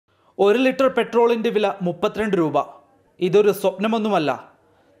1 litre പെട്രോളിൻ്റെ വില 32 രൂപ. ഇതൊരു സ്വപ്നമൊന്നുമല്ല.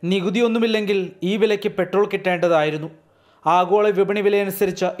 നികുതിയൊന്നുമില്ലെങ്കിൽ ഈ വിലയ്ക്ക് പെട്രോൾ കിട്ടേണ്ടതായിരുന്നു. ആഗോള വിപണി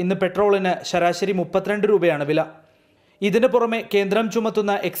വിലയനുസരിച്ച് ഇന്ന് പെട്രോളിന് ശരാശരി 32 രൂപയാണ് വില. ഇതിന് പുറമെ കേന്ദ്രം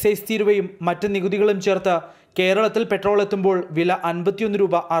ചുമത്തുന്ന എക്സൈസ് തീരുവയും മറ്റ് നികുതികളും ചേർത്ത് കേരളത്തിൽ പെട്രോൾ എത്തുമ്പോൾ വില 51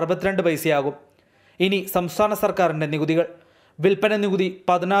 രൂപ 62 പൈസയാകും. ഇനി സംസ്ഥാന സർക്കാരിൻ്റെ നികുതികൾ. വിൽപ്പന നികുതി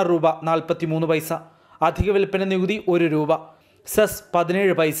 16 രൂപ 43 പൈസ. അധിക വിൽപ്പന നികുതി 1 രൂപ. സെസ്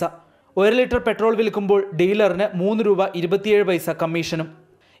 17 പൈസ. 1 ലിറ്റർ പെട്രോൾ വിൽക്കുമ്പോൾ ഡീലറിന് 3 രൂപ 27 പൈസ കമ്മീഷനും.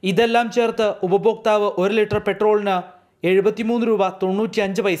 ഇതെല്ലാം ചേർത്ത് ഉപഭോക്താവ് 1 ലിറ്റർ പെട്രോളിന് 73 രൂപ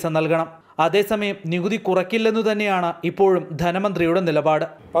 95 പൈസ നൽകണം. അതേസമയം നികുതി കുറയ്ക്കില്ലെന്നു തന്നെയാണ് ഇപ്പോഴും ധനമന്ത്രിയുടെ നിലപാട്.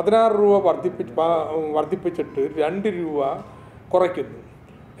 16 രൂപ വർദ്ധിപ്പിച്ചിട്ട് 2 രൂപ കുറയ്ക്കുന്നു.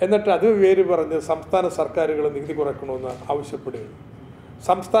 എന്നിട്ട് അത് പേര് പറഞ്ഞ് സംസ്ഥാന സർക്കാരുകൾ നികുതി കുറയ്ക്കണമെന്ന് ആവശ്യപ്പെടുകയാണ്.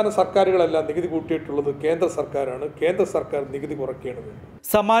 സംസ്ഥാന സർക്കാരുകളെല്ലാം നികുതി കൂട്ടിയിട്ടുള്ളത് കേന്ദ്ര സർക്കാരാണ്. കേന്ദ്ര സർക്കാർ നികുതി കുറയ്ക്കേണ്ടത്.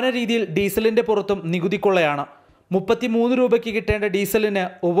 സമാന രീതിയിൽ ഡീസലിന്റെ പുറത്തും നികുതി കൊള്ളയാണ്. 33 രൂപയ്ക്ക് കിട്ടേണ്ട ഡീസലിന്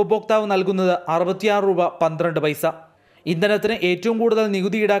ഉപഭോക്താവ് നൽകുന്നത് 66 രൂപ 12 പൈസ. ഇന്ധനത്തിന് ഏറ്റവും കൂടുതൽ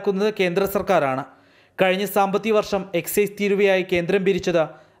നികുതി ഈടാക്കുന്നത് കേന്ദ്ര സർക്കാരാണ്. കഴിഞ്ഞ സാമ്പത്തിക വർഷം എക്സൈസ് തീരുവയായി കേന്ദ്രം പിരിച്ചത്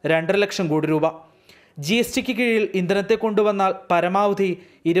 2.5 ലക്ഷം കോടി രൂപ. GSTക്ക് കീഴിൽ ഇന്ധനത്തെ കൊണ്ടുവന്നാൽ പരമാവധി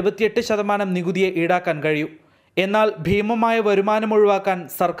 28% നികുതിയെ ഈടാക്കാൻ കഴിയൂ. എന്നാൽ ഭീമമായ വരുമാനം ഒഴിവാക്കാൻ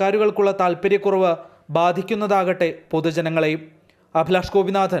സർക്കാരുകൾക്കുള്ള താൽപ്പര്യക്കുറവ് ബാധിക്കുന്നതാകട്ടെ പൊതുജനങ്ങളെയും. അഭിലാഷ്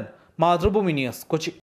ഗോപിനാഥൻ, മാതൃഭൂമി ന്യൂസ്, കൊച്ചി.